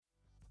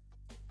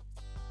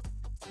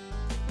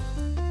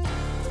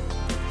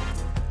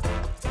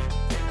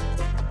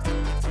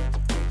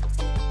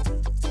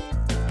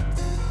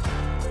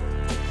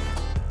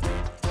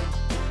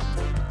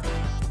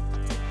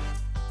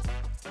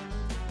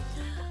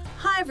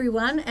Hi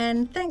everyone,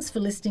 and thanks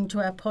for listening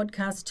to our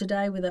podcast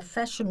today with a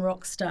fashion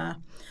rock star.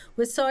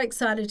 We're so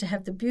excited to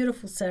have the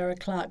beautiful Sarah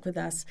Clark with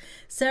us.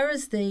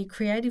 Sarah's the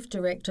creative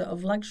director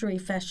of luxury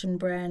fashion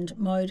brand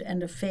Mode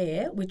and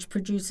Affair, which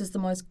produces the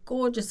most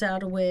gorgeous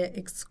outerwear,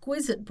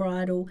 exquisite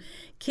bridal,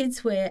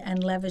 kidswear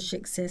and lavish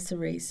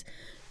accessories.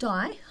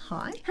 Di,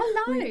 hi.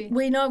 Hello.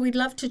 We know we'd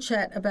love to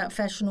chat about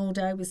fashion all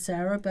day with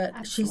Sarah, but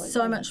Absolutely. She's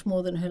so much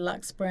more than her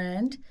luxe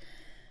brand.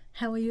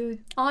 How are you?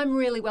 I'm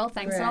really well,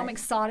 thanks. Great. And I'm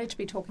excited to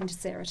be talking to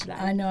Sarah today.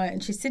 I know,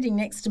 and she's sitting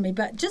next to me.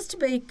 But just to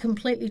be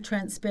completely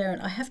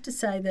transparent, I have to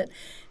say that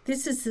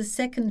this is the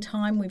second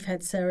time we've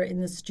had Sarah in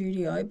the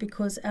studio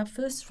because our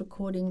first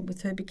recording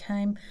with her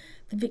became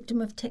the victim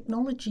of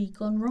technology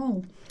gone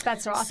wrong.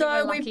 That's right. I think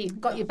we're lucky.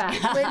 Got you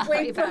back.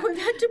 We've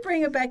had to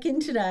bring her back in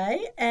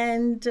today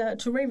and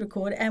to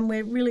re-record, and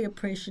we're really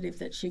appreciative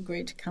that she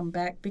agreed to come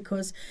back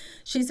because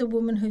she's a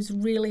woman who's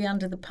really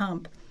under the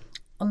pump.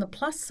 On the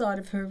plus side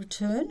of her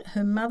return,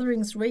 her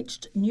mothering's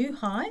reached new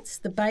heights,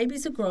 the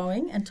babies are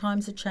growing and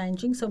times are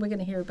changing, so we're going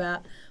to hear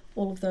about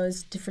all of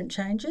those different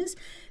changes.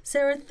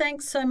 Sarah,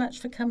 thanks so much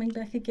for coming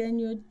back again.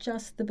 You're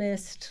just the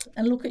best.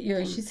 And look at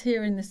you, she's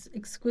here in this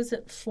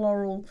exquisite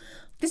floral,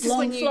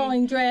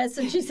 flowing dress,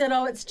 and she said,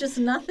 "Oh, it's just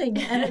nothing."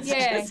 And it's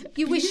just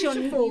you wish you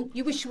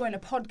were in a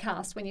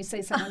podcast when you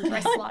see someone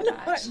dressed like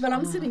that. But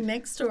I'm sitting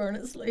next to her,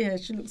 and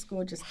she looks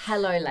gorgeous.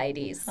 Hello,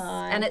 ladies.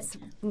 Hi. And it's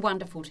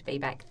wonderful to be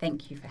back.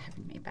 Thank you for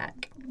having me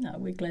back. No,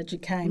 we're glad you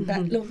came.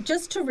 But look,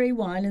 just to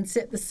rewind and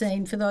set the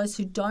scene for those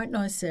who don't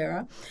know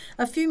Sarah,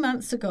 a few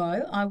months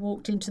ago, I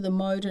walked into the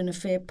Mode and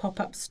Affair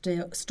pop-up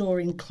store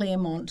in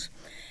Claremont,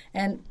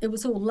 and it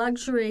was all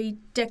luxury,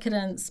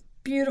 decadence,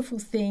 beautiful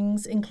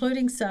things,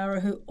 including Sarah,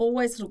 who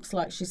always looks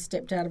like she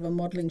stepped out of a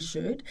modelling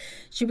shoot.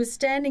 She was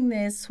standing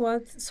there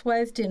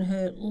swathed in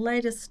her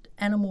latest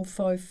animal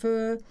faux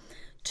fur,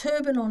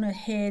 turban on her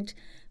head,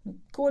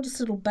 gorgeous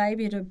little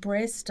baby at her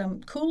breast,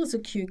 cool as a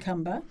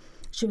cucumber.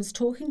 She was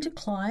talking to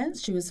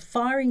clients, she was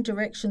firing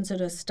directions at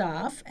her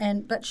staff,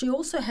 but she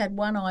also had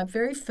one eye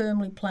very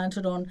firmly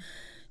planted on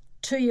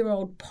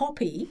 2-year-old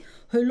Poppy,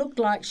 who looked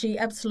like she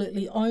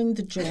absolutely owned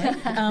the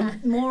joint.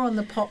 More on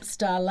the pop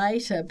star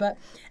later. But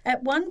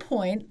at one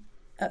point,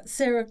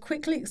 Sarah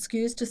quickly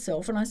excused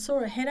herself, and I saw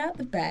her head out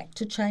the back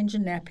to change a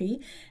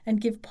nappy and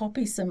give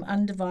Poppy some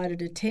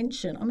undivided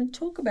attention. I mean,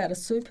 talk about a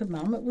super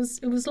mum. It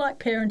was like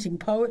parenting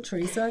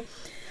poetry. So,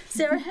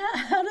 Sarah,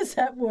 how does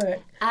that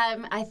work?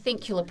 I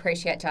think you'll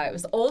appreciate it. It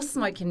was all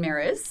smoke and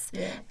mirrors.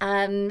 Yeah.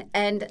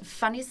 And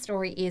funny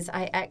story is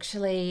I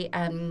actually...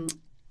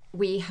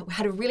 we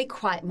had a really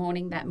quiet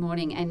morning that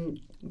morning, and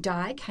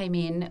Di came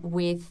in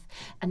with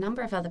a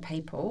number of other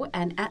people,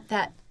 and at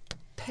that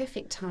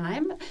perfect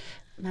time,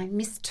 my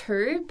Miss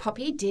Two,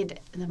 Poppy, did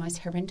the most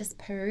horrendous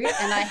poo,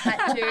 and I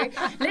had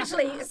to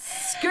literally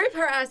scoop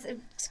her up,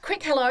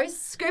 quick hello,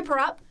 scoop her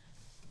up,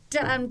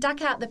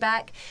 duck out the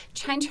back,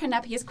 change her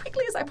nappy as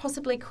quickly as I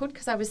possibly could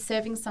because I was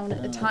serving someone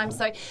at the time.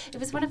 So it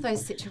was one of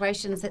those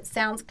situations that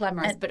sounds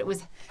glamorous, but it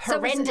was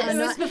horrendous. So it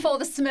was before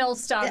the smell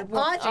started.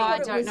 I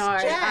don't know.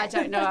 I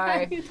don't know.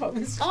 I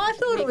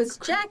thought it was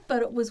Jack,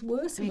 but it it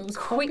was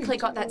quickly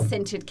got that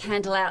scented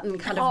candle out and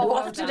kind of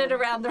wafted it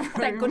around the room.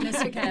 Thank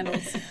goodness for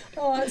candles.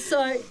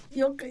 So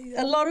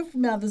a lot of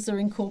mothers are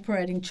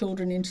incorporating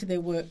children into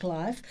their work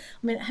life.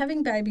 I mean,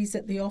 having babies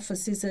at the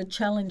office is a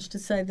challenge to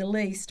say the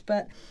least,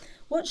 but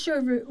what's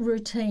your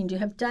routine? Do you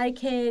have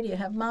daycare? Do you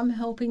have mum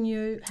helping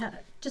you?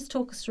 Just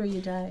talk us through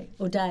your day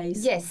or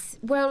days. Yes.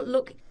 Well,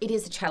 look, it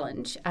is a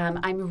challenge.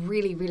 I'm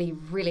really, really,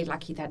 really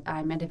lucky that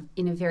I'm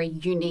in a very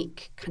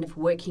unique kind of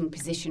working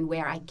position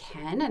where I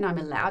can and I'm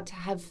allowed to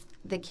have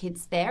the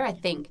kids there. I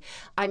think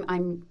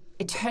I'm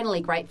eternally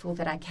grateful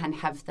that I can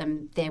have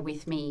them there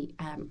with me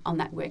on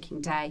that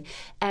working day.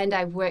 And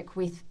I work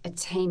with a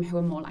team who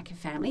are more like a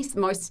family.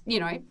 So most,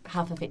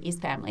 half of it is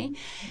family,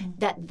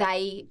 that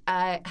they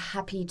are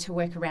happy to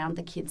work around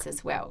the kids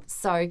as well.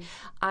 So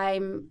I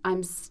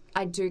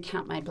do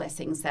count my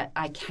blessings that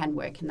I can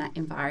work in that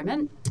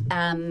environment.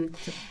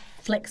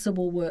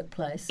 Flexible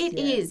workplace. It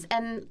is.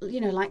 And,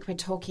 like we're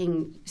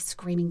talking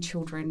screaming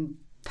children,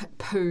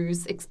 poo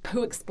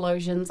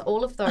explosions,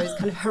 all of those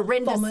kind of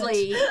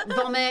horrendously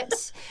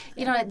vomit,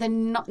 the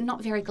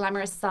not very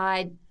glamorous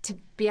side, to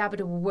be able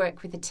to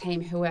work with a team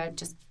who are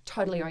just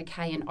totally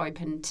okay and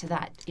open to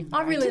that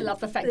environment. I really love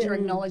the fact you're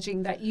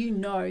acknowledging that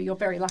you're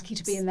very lucky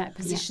to be in that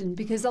position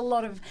because a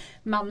lot of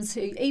mums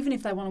who, even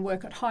if they want to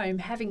work at home,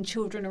 having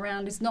children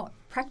around is not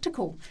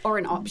practical. Or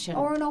an option.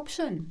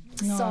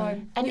 No.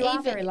 So you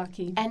are very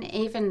lucky. And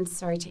even,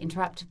 sorry to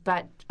interrupt,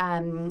 but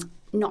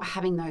not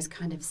having those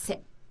kind of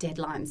set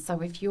deadlines.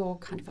 So if you're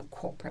kind of a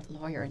corporate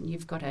lawyer and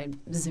you've got a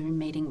Zoom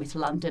meeting with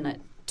London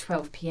at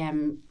 12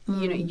 p.m,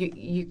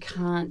 you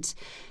can't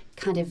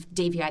kind of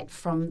deviate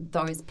from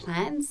those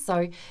plans.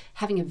 So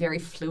having a very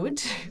fluid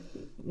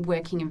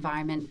working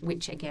environment,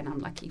 which again I'm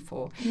lucky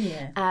for.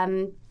 Yeah.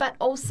 But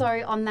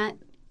also on that,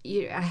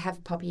 I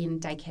have Poppy in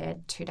daycare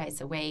 2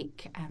 days a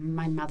week.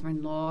 My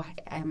mother-in-law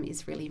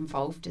is really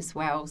involved as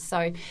well.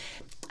 So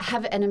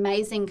have an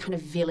amazing kind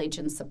of village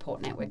and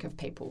support network of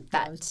people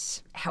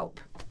that help.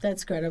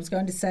 That's great. I was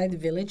going to say the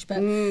village,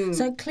 but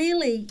so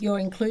clearly you're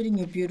including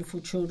your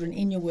beautiful children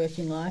in your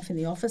working life in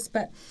the office,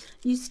 but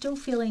you still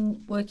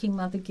feeling working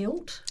mother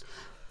guilt?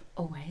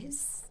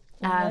 Always.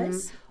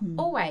 Always?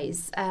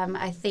 Always.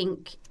 I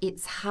think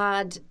it's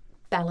hard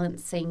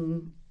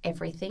balancing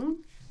everything,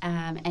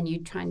 and you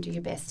try and do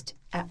your best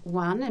at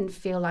one and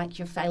feel like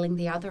you're failing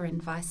the other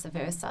and vice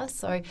versa.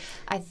 So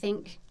I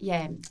think,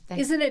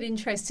 Isn't it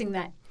interesting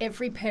that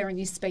every parent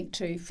you speak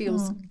to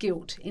feels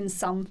guilt in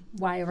some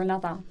way or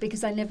another because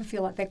they never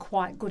feel like they're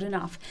quite good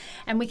enough?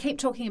 And we keep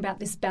talking about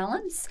this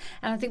balance,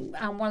 and I think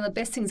one of the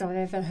best things I've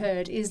ever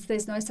heard is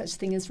there's no such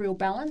thing as real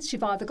balance.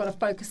 You've either got to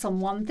focus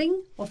on one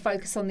thing or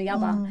focus on the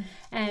other.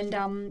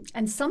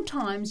 And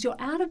sometimes you're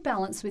out of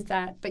balance with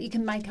that, but you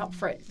can make up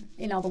for it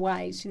in other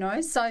ways,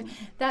 So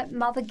that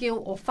mother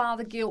guilt or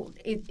father guilt,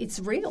 it's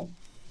real.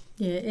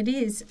 Yeah, it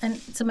is. And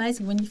it's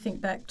amazing when you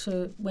think back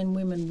to when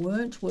women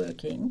weren't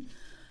working,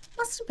 it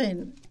must have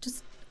been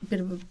just a bit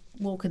of a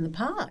walk in the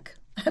park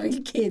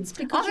having kids.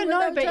 Because I don't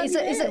know, but is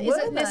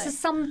it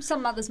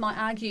some mothers might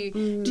argue,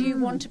 do you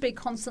want to be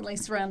constantly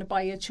surrounded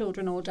by your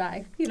children all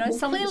day?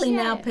 Clearly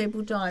now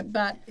people don't,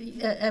 but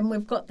and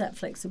we've got that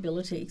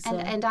flexibility. So.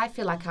 And I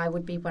feel like I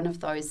would be one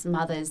of those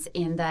mothers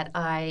in that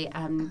I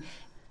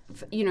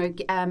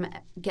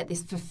get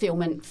this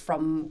fulfillment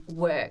from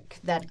work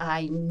that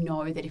I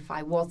know that if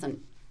I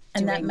wasn't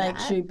and doing that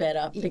makes you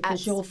better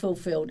because you're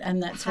fulfilled,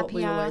 and that's happier, what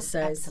we always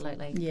say.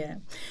 Absolutely. Yeah.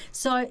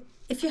 So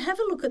if you have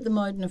a look at the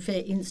Mode and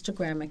Affair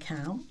Instagram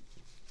account,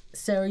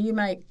 Sarah, you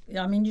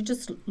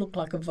just look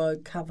like a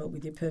Vogue cover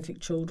with your perfect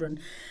children.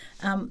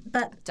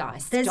 But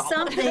there's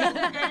something,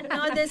 and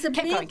no, there's a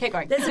keep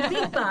going. There's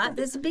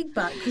a big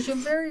but because you're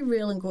very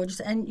real and gorgeous,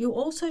 and you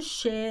also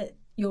share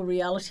your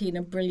reality in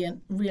a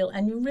brilliant, real,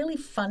 and you're really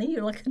funny.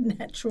 You're like a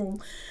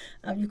natural,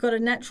 you've got a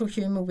natural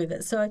humour with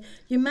it. So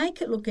you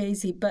make it look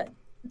easy, but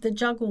the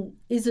juggle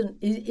isn't,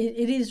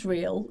 it is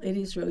real. It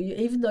is real.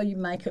 Even though you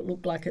make it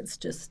look like it's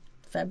just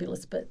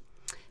fabulous, but...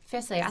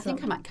 Firstly, I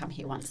think I might come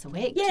here once a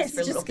week yes,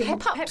 just for a little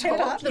pep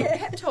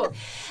talk.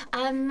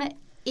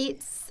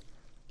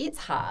 It's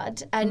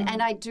hard,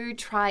 and I do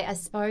try, I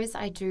suppose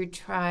I do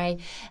try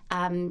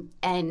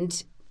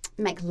and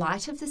make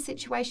light of the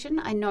situation.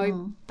 I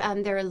know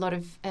there are a lot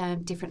of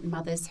different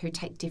mothers who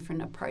take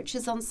different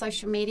approaches on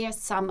social media.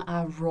 Some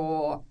are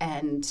raw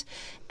and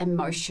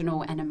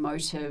emotional and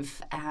emotive,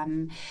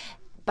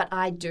 but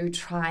I do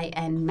try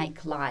and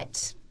make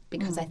light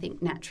because I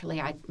think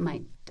naturally I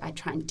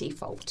try and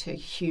default to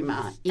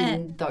humour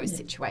in those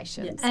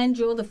situations. Yeah. And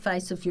you're the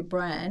face of your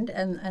brand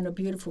and a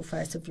beautiful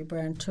face of your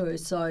brand too.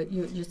 So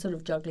you're sort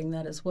of juggling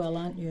that as well,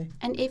 aren't you?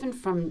 And even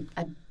from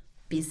a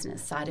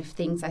business side of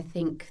things, I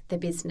think the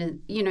business,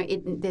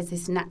 there's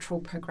this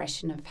natural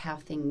progression of how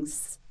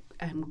things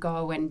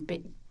go, and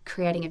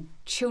creating a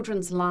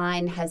children's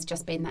line has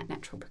just been that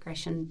natural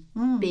progression.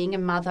 Being a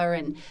mother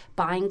and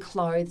buying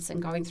clothes and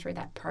going through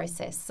that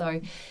process. So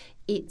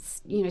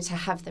it's, to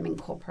have them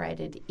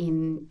incorporated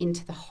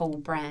into the whole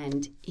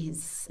brand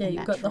is a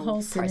you've got the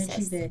whole process.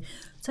 Synergy there.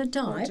 So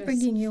Di,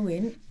 bringing you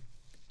in,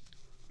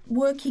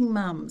 working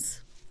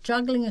mums,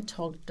 juggling a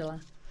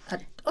toddler,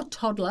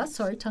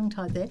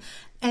 tongue-tied there,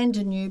 and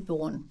a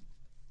newborn.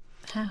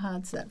 How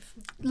hard's that?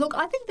 Look,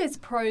 I think there's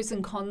pros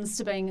and cons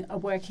to being a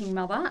working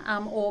mother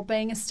or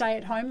being a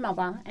stay-at-home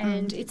mother,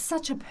 and it's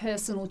such a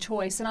personal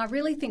choice. And I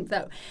really think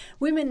that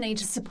women need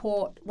to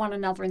support one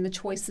another in the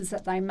choices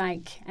that they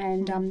make,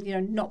 and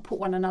not put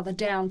one another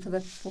down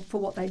for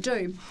what they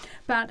do.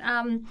 But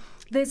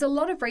there's a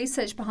lot of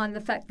research behind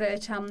the fact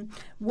that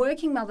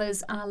working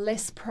mothers are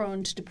less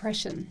prone to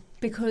depression,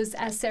 because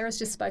as Sarah's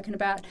just spoken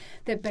about,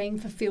 they're being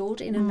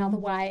fulfilled in another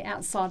way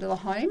outside of the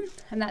home,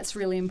 and that's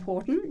really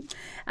important.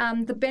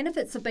 The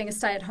benefits of being a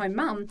stay-at-home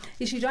mum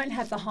is you don't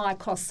have the high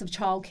costs of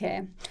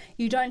childcare.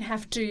 You don't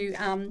have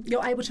to,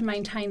 you're able to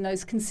maintain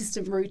those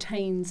consistent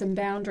routines and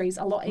boundaries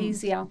a lot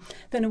easier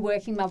than a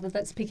working mother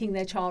that's picking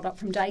their child up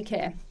from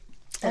daycare.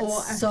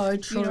 That's so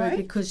true,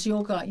 because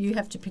you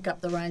have to pick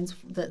up the reins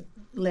that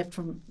left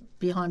from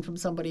behind from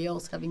somebody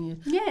else having your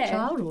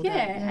child all day.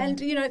 Yeah, and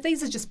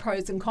these are just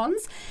pros and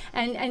cons,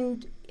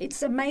 and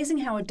it's amazing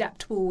how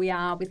adaptable we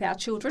are with our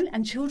children,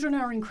 and children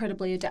are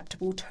incredibly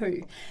adaptable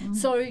too.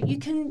 So you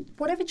can,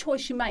 whatever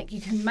choice you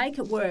can make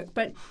it work,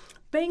 but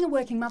being a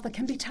working mother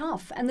can be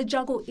tough, and the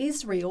juggle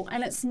is real,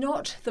 and it's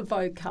not the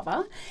Vogue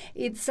cover.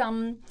 It's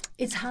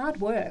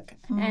hard work,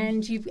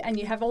 and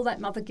you have all that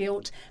mother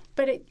guilt,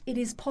 but it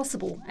is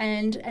possible,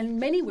 and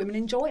many women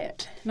enjoy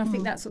it, and I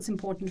think that's what's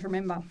important to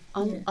remember.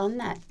 On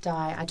that,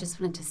 Di, I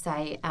just wanted to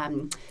say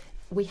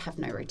we have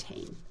no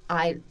routine.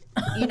 I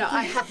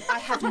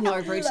have no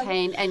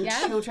routine, and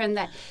children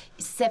that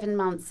 7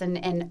 months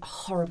and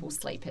horrible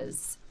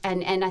sleepers,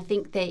 and I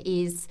think there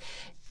is,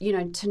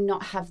 to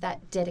not have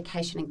that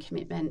dedication and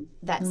commitment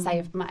that,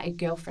 say, a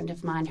girlfriend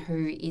of mine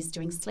who is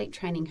doing sleep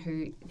training,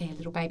 who their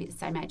little baby at the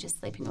same age is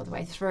sleeping all the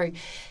way through,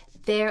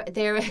 there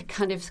are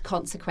kind of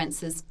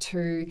consequences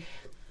to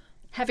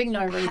having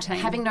no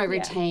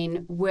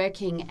routine,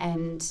 working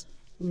and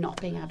not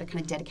being able to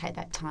kind of dedicate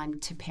that time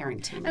to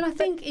parenting. And I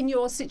think in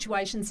your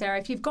situation, Sarah,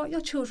 if you've got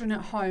your children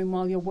at home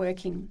while you're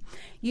working,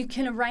 you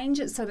can arrange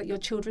it so that your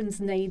children's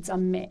needs are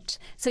met.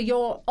 So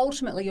you're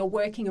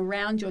working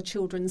around your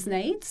children's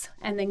needs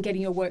and then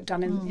getting your work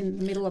done in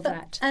the middle of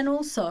that. And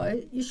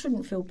also, you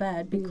shouldn't feel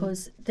bad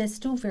because they're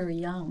still very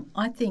young.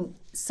 I think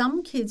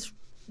some kids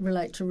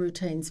relate to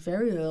routines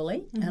very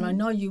early, and I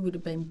know you would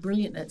have been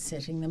brilliant at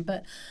setting them,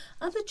 but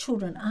other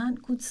children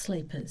aren't good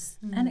sleepers,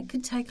 and it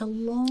could take a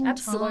long time.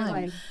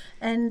 Absolutely.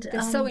 And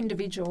They're so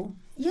individual.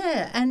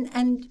 Yeah,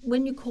 and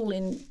when you call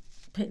in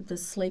the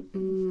sleep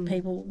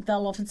people,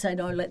 they'll often say,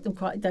 no, let them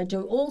cry. They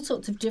do all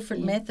sorts of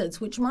different methods,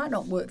 which might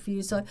not work for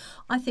you. So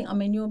I think,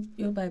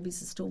 your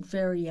babies are still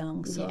very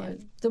young, so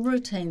the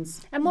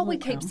routines. And what we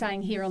keep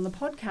saying here on the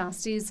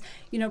podcast is,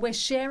 we're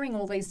sharing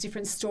all these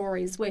different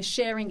stories. We're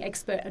sharing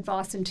expert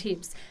advice and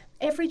tips.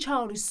 Every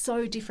child is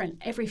so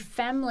different. Every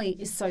family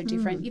is so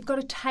different. You've got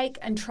to take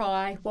and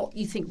try what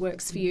you think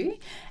works for you.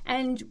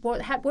 And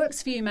what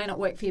works for you may not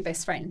work for your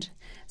best friend.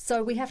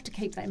 So we have to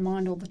keep that in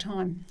mind all the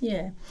time.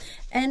 Yeah.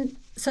 And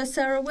so,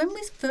 Sarah, when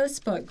we first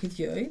spoke with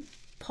you,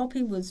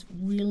 Poppy was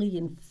really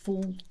in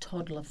full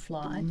toddler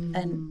flight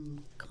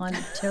and kind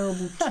of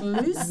terrible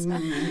twos.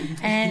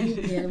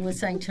 And, we're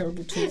saying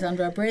terrible twos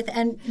under our breath.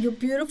 And your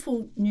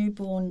beautiful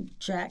newborn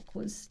Jack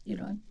was,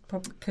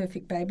 probably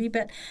perfect baby.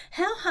 But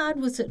how hard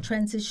was it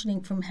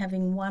transitioning from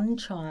having one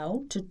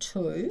child to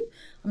two?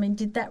 I mean,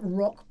 did that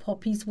rock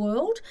Poppy's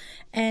world?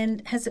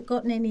 And has it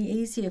gotten any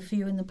easier for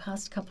you in the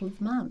past couple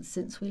of months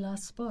since we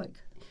last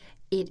spoke?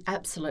 It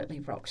absolutely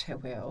rocked her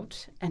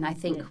world. And I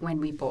think when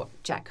we brought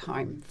Jack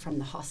home from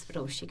the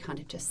hospital, she kind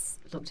of just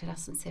looked at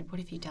us and said, what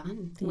have you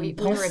done? We're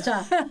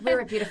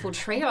a beautiful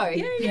trio.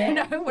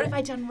 What have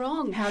I done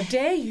wrong? How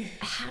dare you?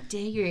 How dare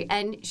you?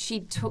 And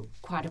she took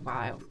quite a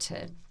while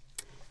to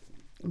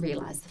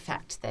realise the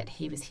fact that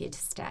he was here to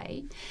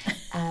stay.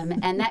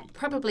 And that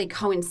probably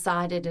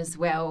coincided as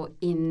well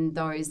in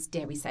those,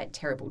 dare we say it,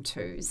 terrible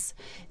twos.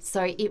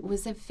 So it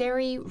was a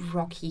very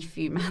rocky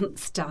few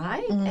months,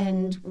 Di.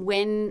 And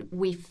when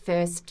we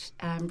first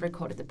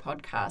recorded the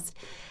podcast,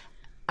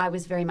 I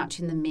was very much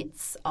in the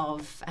midst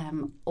of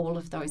all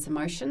of those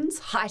emotions,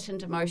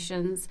 heightened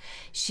emotions.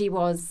 She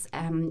was,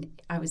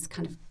 I was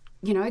kind of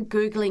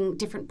Googling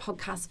different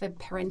podcasts for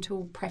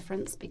parental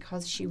preference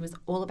because she was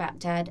all about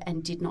Dad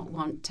and did not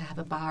want to have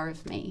a bar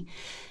of me.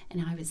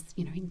 And I was,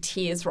 in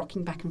tears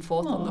rocking back and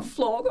forth on the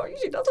floor going,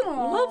 she doesn't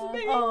love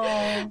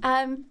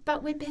me.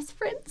 But we're best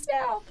friends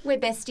now. We're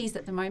besties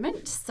at the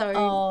moment.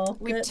 So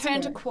we've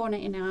turned a corner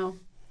in our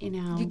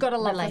You've got to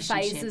love the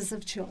phases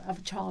of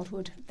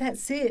childhood.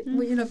 That's it.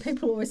 Well,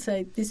 people always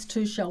say this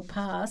too shall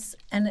pass,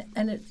 and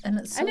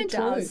it's so true.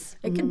 Does.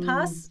 It can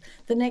pass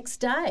the next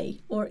day,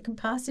 or it can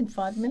pass in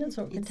 5 minutes,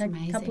 or it can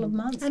take a couple of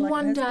months. And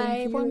one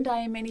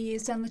day, many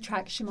years down the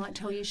track, she might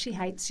tell you she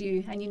hates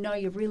you, and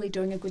you're really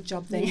doing a good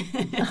job there.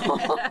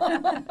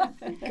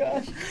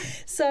 Gosh.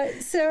 So,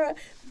 Sarah,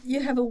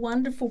 you have a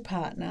wonderful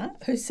partner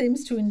who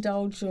seems to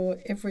indulge your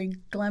every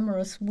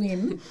glamorous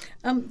whim.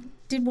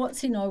 Did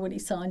Watsy know what he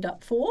signed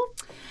up for?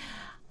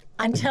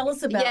 And tell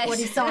us about what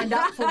he signed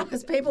up for,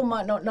 because people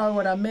might not know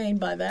what I mean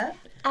by that.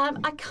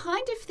 I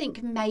kind of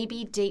think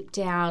maybe deep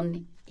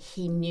down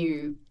he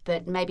knew,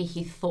 but maybe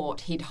he'd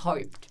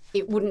hoped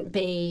it wouldn't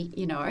be,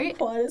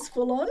 quite as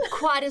full on.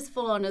 Quite as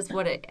full on as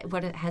what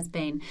it has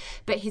been.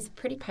 But he's a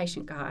pretty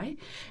patient guy.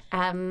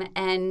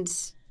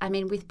 And I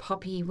mean, with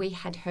Poppy, we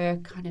had her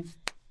kind of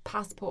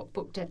passport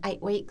booked at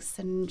 8 weeks,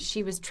 and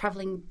she was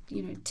travelling,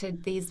 to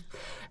these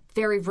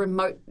very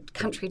remote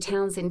country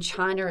towns in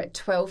China at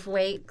 12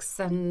 weeks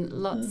and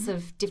lots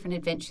of different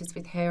adventures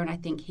with her. And I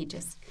think he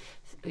just,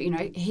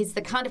 he's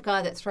the kind of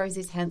guy that throws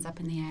his hands up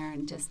in the air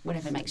and just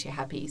whatever makes you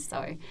happy.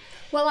 So,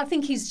 well, I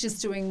think he's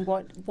just doing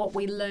what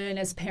we learn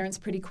as parents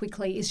pretty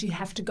quickly is you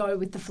have to go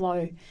with the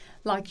flow.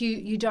 Like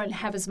you don't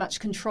have as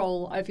much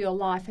control over your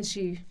life as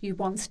you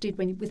once did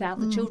without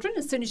the children.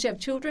 As soon as you have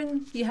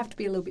children, you have to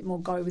be a little bit more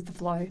go with the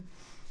flow.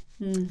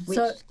 Which,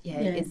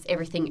 is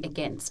everything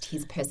against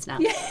his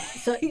personality.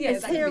 So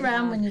is he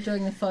around when you're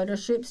doing the photo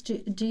shoots?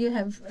 Do you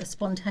have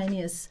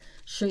spontaneous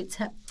shoots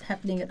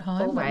happening at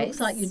home? Always. It looks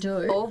like you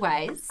do.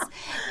 Always.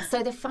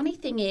 So the funny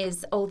thing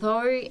is,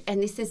 although,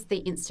 and this is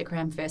the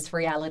Instagram versus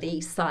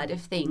reality side of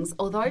things,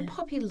 although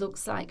Poppy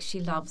looks like she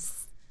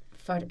loves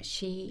photo,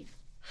 she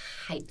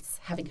hates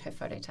having her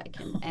photo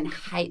taken and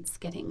hates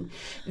getting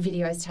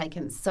videos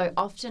taken. So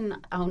often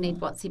I'll need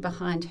Watsy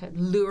behind her,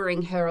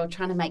 luring her or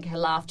trying to make her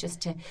laugh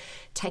just to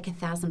take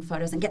 1,000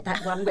 photos and get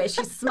that one where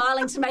she's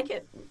smiling to make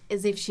it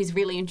as if she's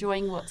really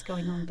enjoying what's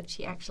going on, but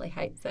she actually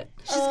hates it.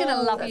 She's going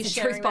to love you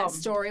sharing that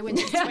story when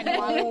she's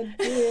 21.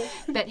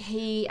 But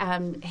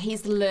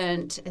he's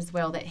learnt as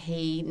well that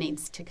he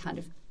needs to kind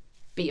of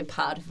be a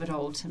part of it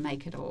all to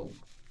make it all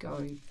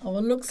go. Oh,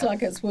 it looks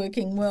like it's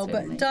working well.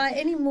 Certainly. But Di,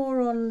 any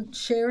more on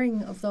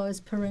sharing of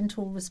those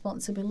parental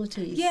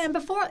responsibilities? Yeah, and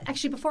before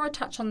I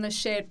touch on the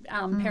shared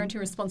parenting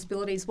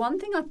responsibilities, one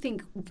thing I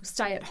think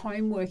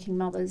stay-at-home working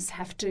mothers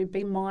have to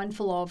be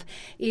mindful of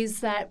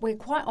is that we're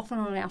quite often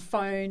on our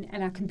phone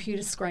and our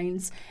computer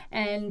screens,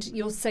 and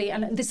you'll see,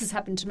 and this has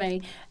happened to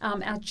me,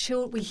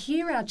 we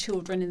hear our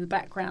children in the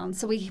background,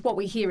 so what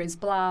we hear is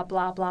blah,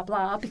 blah, blah,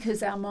 blah,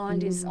 because our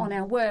mind is on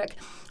our work.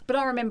 But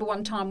I remember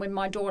one time when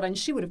my daughter, and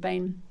she would have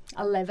been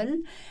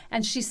 11,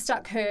 and she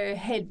stuck her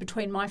head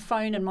between my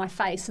phone and my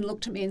face and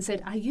looked at me and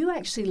said, "Are you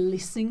actually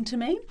listening to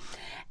me?"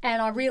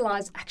 And I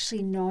realised,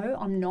 actually, no,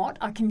 I'm not.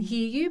 I can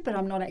hear you, but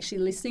I'm not actually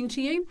listening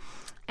to you.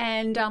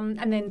 And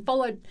then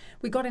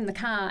we got in the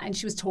car and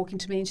she was talking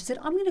to me and she said,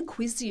 "I'm going to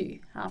quiz you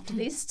after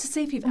this to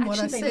see if you've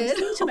actually been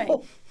listening to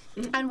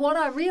me." And what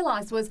I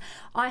realised was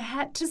I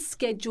had to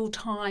schedule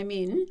time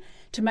in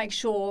to make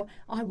sure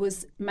I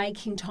was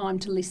making time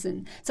to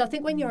listen. So I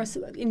think when you're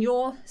in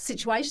your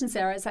situation,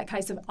 Sarah, it's that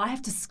case of I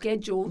have to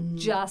schedule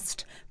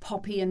just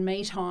Poppy and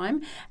me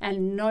time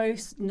and no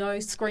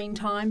screen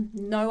time,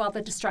 no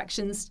other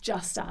distractions,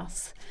 just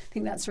us. I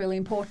think that's really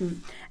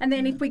important. And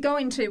then if we go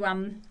into,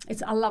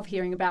 I love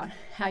hearing about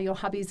how your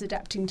hubby's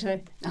adapting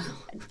to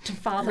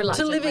fatherhood.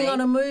 To living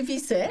on a movie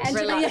set. And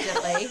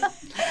reluctantly.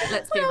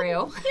 Let's be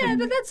real. Yeah,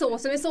 but that's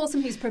awesome. It's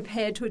awesome he's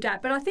prepared to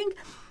adapt. But I think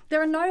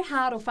there are no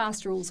hard or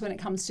fast rules when it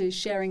comes to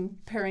sharing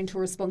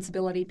parental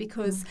responsibility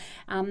because,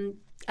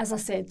 as I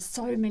said,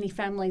 so many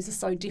families are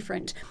so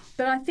different.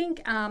 But I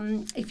think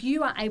if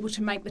you are able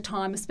to make the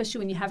time, especially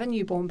when you have a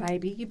newborn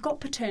baby, you've got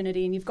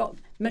paternity and you've got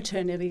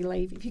maternity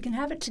leave. If you can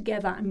have it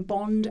together and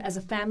bond as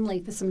a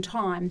family for some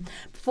time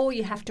before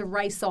you have to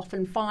race off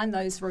and find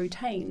those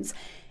routines,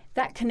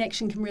 that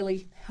connection can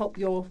really help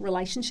your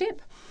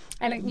relationship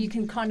and you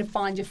can kind of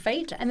find your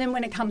feet. And then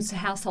when it comes to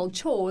household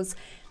chores,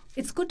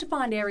 it's good to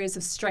find areas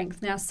of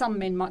strength. Now, some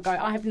men might go,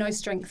 "I have no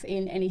strength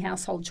in any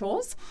household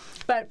chores."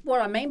 But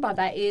what I mean by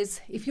that is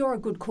if you're a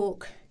good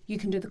cook, you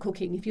can do the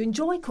cooking. If you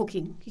enjoy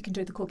cooking, you can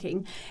do the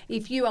cooking.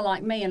 If you are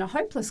like me and a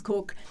hopeless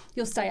cook,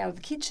 you'll stay out of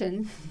the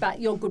kitchen, but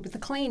you're good with the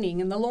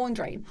cleaning and the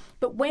laundry.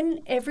 But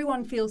when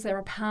everyone feels they're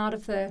a part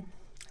of the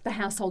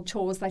household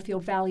chores, they feel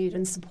valued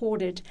and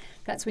supported,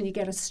 that's when you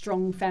get a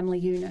strong family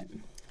unit.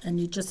 And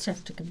you just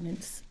have to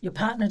convince your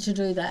partner to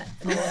do that.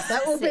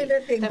 That will be the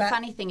thing. The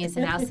funny thing is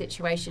in our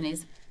situation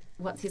is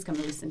what's he's going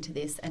to listen to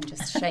this and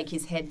just shake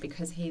his head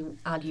because he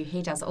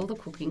does all the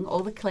cooking,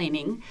 all the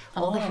cleaning,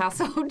 all the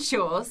household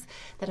chores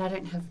that I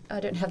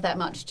don't have that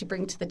much to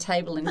bring to the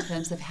table in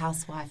terms of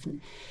housewife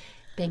and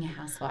being a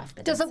housewife.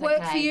 But does it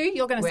work for you?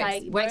 You're going to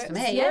say works for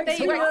me. Yeah, there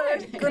you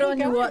go. Good on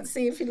you,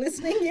 Watsy, if you're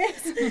listening.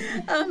 Yes.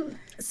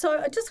 So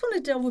I just want to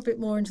delve a bit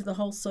more into the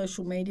whole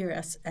social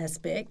media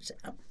aspect.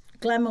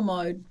 Glamour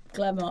mode,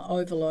 glamour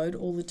overload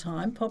all the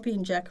time. Poppy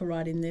and Jack are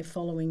right in there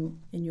following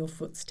in your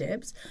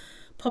footsteps.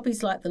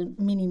 Poppy's like the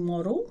mini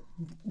model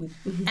with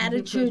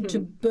attitude to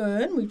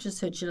burn. We've just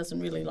heard she doesn't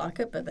really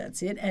like it, but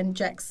that's it. And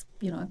Jack's,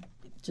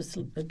 just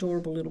an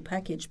adorable little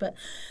package. But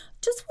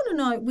just want to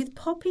know, with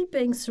Poppy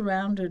being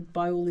surrounded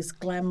by all this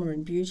glamour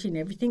and beauty and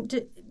everything,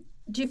 do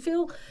you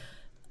feel...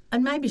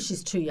 And maybe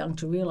she's too young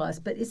to realise,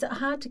 but is it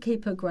hard to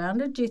keep her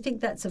grounded? Do you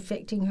think that's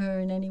affecting her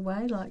in any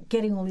way, like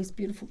getting all these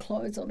beautiful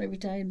clothes on every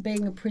day and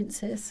being a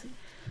princess?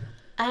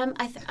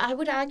 I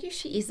would argue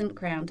she isn't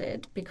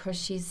grounded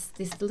because she's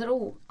this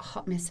little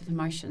hot mess of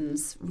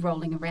emotions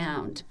rolling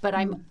around. But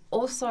I'm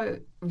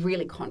also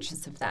really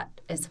conscious of that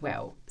as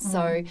well.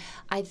 So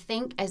I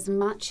think as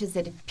much as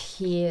it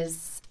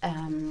appears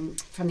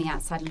from the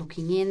outside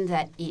looking in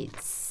that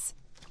it's,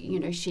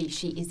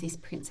 she is this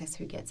princess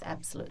who gets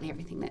absolutely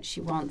everything that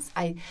she wants.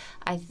 I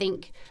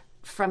think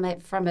from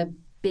a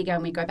bigger,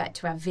 and we go back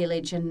to our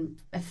village and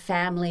a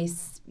family,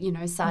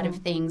 side of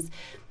things,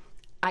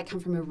 I come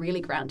from a really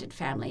grounded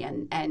family,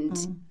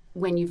 and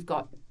when you've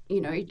got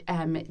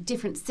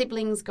different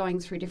siblings going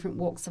through different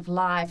walks of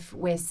life,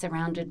 we're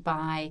surrounded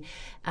by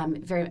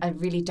a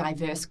really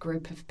diverse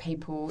group of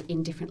people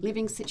in different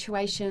living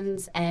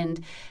situations, and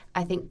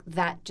I think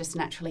that just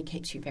naturally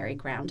keeps you very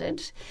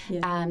grounded. Yeah.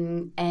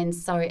 And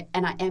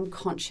I am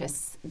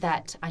conscious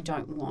that I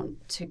don't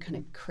want to kind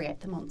of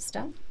create the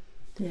monster,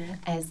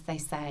 as they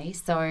say.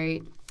 So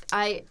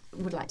I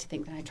would like to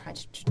think that I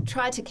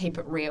try to keep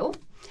it real.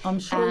 I'm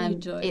sure you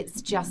do.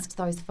 It's just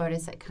those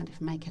photos that kind of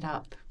make it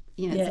up.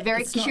 It's a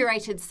very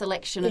curated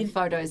selection of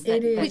photos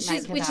that make it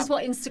up. Which is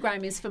what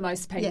Instagram is for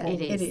most people. Yeah,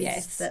 it is.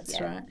 Yes, that's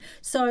right.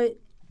 So,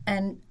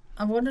 and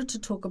I wanted to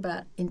talk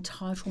about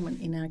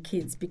entitlement in our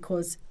kids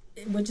because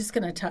we're just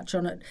going to touch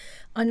on it.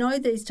 I know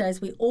these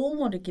days we all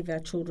want to give our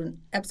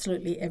children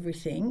absolutely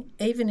everything,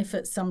 even if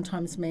it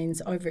sometimes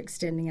means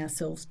overextending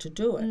ourselves to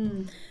do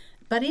it.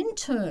 But in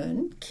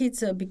turn,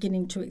 kids are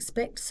beginning to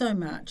expect so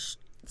much.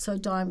 So,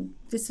 Dime,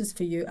 this is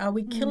for you. Are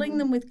we killing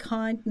them with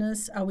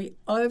kindness? Are we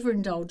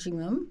overindulging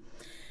them?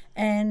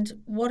 And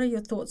what are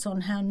your thoughts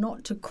on how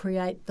not to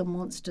create the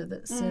monster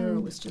that Sarah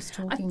was just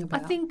talking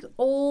about? I think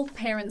all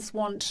parents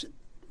want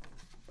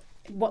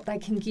what they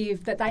can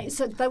give,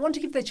 so they want to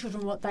give their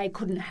children what they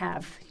couldn't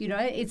have. You know,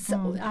 it's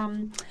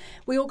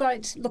we all go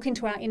to look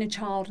into our inner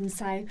child and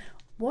say,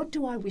 what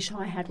do I wish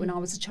I had when I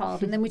was a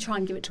child? And then we try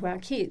and give it to our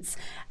kids.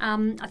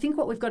 I think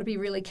what we've got to be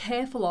really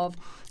careful of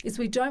is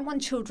we don't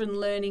want children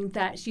learning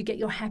that you get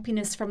your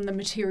happiness from the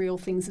material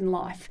things in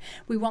life.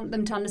 We want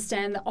them to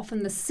understand that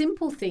often the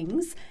simple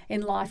things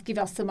in life give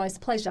us the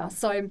most pleasure.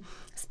 So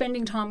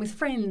spending time with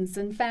friends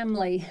and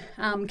family,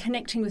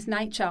 connecting with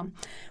nature.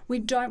 We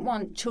don't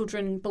want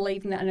children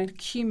believing that an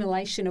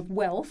accumulation of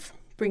wealth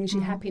brings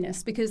you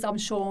happiness, because I'm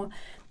sure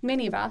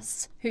many of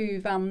us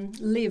who've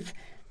live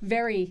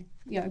very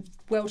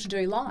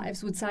well-to-do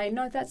lives would say,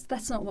 no,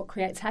 that's not what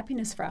creates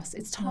happiness for us.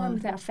 It's time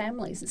with our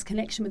families. It's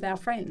connection with our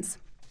friends.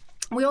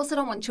 We also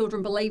don't want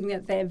children believing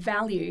that their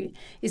value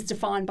is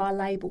defined by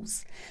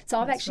labels. So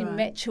I've actually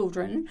met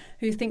children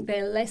who think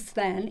they're less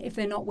than if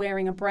they're not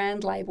wearing a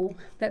brand label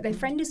that their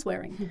friend is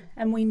wearing.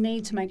 And we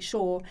need to make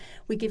sure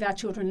we give our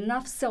children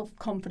enough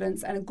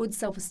self-confidence and a good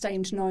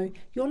self-esteem to know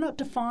you're not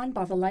defined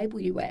by the label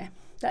you wear.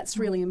 That's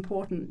really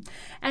important.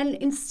 And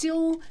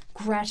instill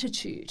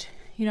gratitude.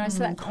 So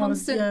that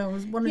constant, I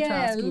wanted to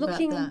ask you about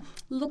that.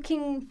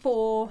 Looking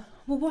for,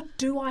 well, what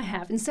do I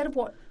have? Instead of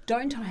what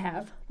don't I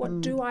have, what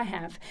do I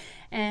have?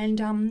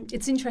 And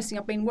it's interesting,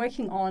 I've been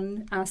working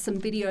on some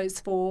videos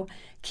for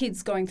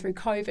kids going through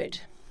COVID.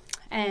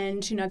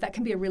 And, that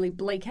can be a really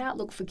bleak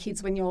outlook for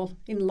kids when you're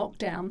in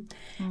lockdown.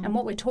 And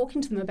what we're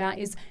talking to them about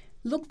is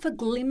look for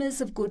glimmers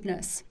of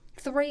goodness.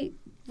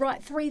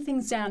 Write 3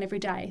 things down every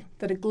day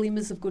that are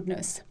glimmers of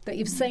goodness that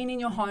you've seen in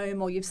your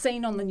home or you've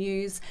seen on the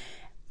news.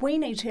 We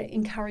need to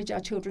encourage our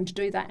children to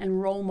do that and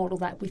role model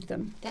that with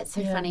them. That's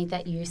so funny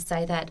that you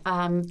say that.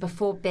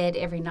 Before bed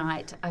every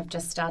night, I've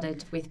just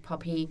started with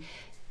Poppy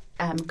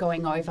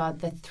going over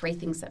the 3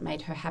 things that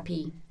made her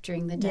happy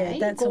during the day. Yeah,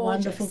 that's a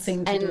wonderful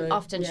thing to do. And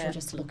often she'll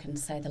just look and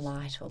say the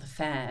light or the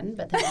fan,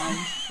 but then I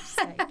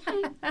say,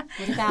 okay,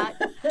 what about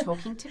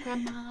talking to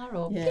grandma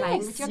or playing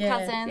with your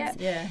cousins?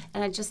 Yeah.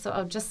 And I just thought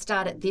I'll just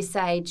start at this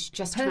age,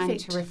 just trying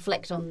to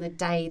reflect on the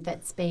day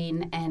that's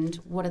been and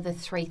what are the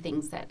 3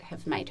 things that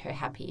have made her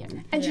happy.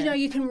 And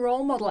you can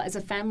role model it as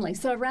a family.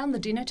 So around the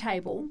dinner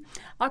table,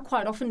 I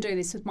quite often do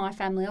this with my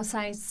family. I'll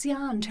say,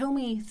 Sian, tell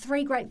me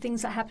 3 great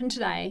things that happened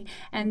today.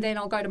 And then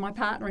I'll go to my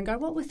partner and go,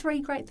 what were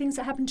 3 great things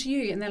that happened to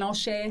you? And then I'll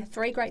share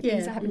 3 great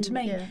things that happened to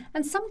me. Yeah.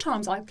 And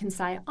sometimes I can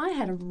say, I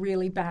had a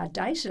really bad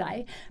day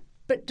today,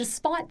 but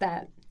despite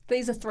that,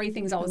 these are 3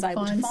 things I was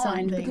able to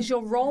find because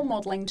you're role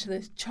modelling to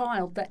the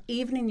child that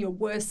even in your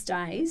worst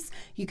days,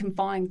 you can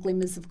find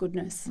glimmers of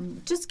goodness.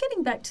 Just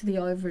getting back to the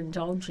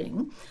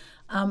overindulging,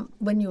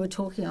 when you were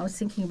talking, I was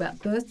thinking about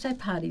birthday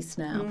parties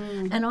now,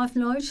 and I've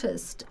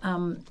noticed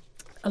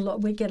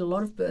we get a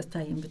lot of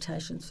birthday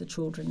invitations for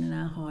children in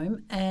our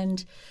home,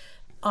 and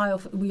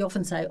we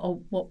often say,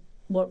 oh,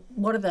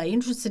 what are they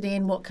interested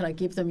in? What can I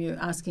give them? You're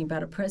asking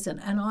about a present.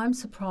 And I'm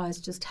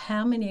surprised just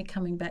how many are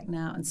coming back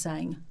now and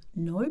saying,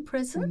 no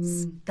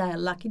presents. They are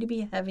lucky to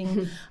be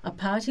having a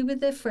party with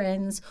their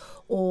friends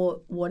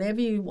or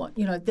whatever you want.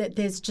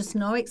 There's just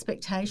no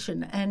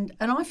expectation. And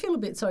I feel a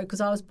bit sorry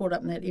because I was brought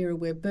up in that era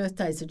where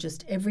birthdays are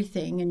just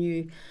everything.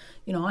 And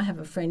I have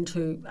a friend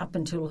who, up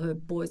until her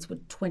boys were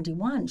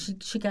 21,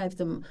 she gave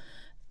them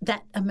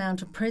that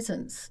amount of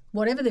presents,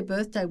 whatever their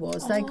birthday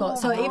was, they got.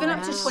 So even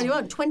up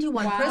to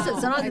 21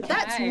 presents. And I think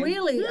that's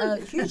really a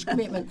huge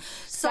commitment.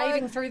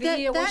 Saving through the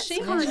year, was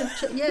she?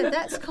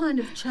 That's kind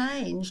of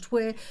changed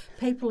where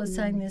people are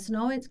saying there's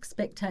no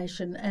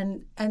expectation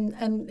and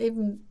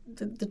even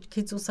the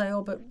kids will say,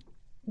 oh, but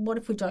what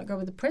if we don't go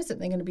with the present?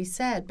 They're going to be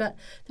sad. But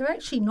they're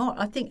actually not,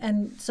 I think.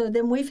 And so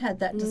then we've had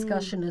that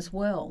discussion as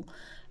well.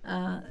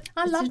 I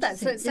love that.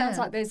 So it sounds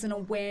like there's an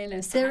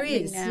awareness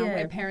happening now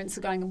where parents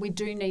are going, and we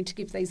do need to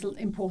give these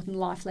important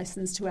life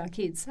lessons to our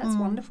kids. That's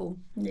wonderful.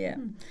 Yeah.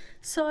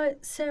 So,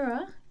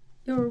 Sarah,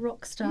 you're a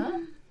rock star.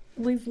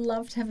 We've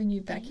loved having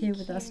you back here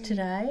with us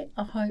today.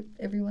 I hope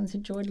everyone's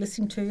enjoyed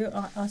listening to you.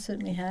 I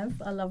certainly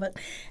have. I love it.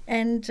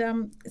 And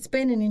it's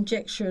been an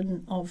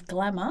injection of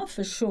glamour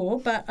for sure,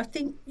 but I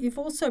think you've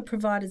also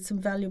provided some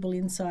valuable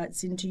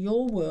insights into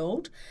your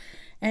world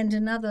and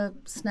another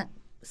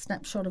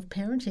snapshot of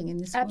parenting in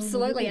this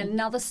Absolutely, world.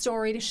 Another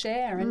story to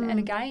share. And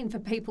again, for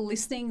people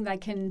listening, they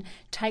can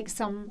take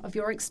some of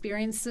your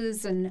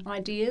experiences and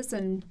ideas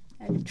and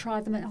try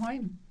them at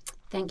home.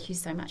 Thank you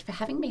so much for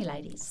having me,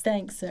 ladies.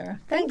 Thanks, Sarah.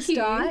 Thank you.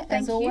 Di,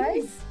 as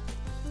always.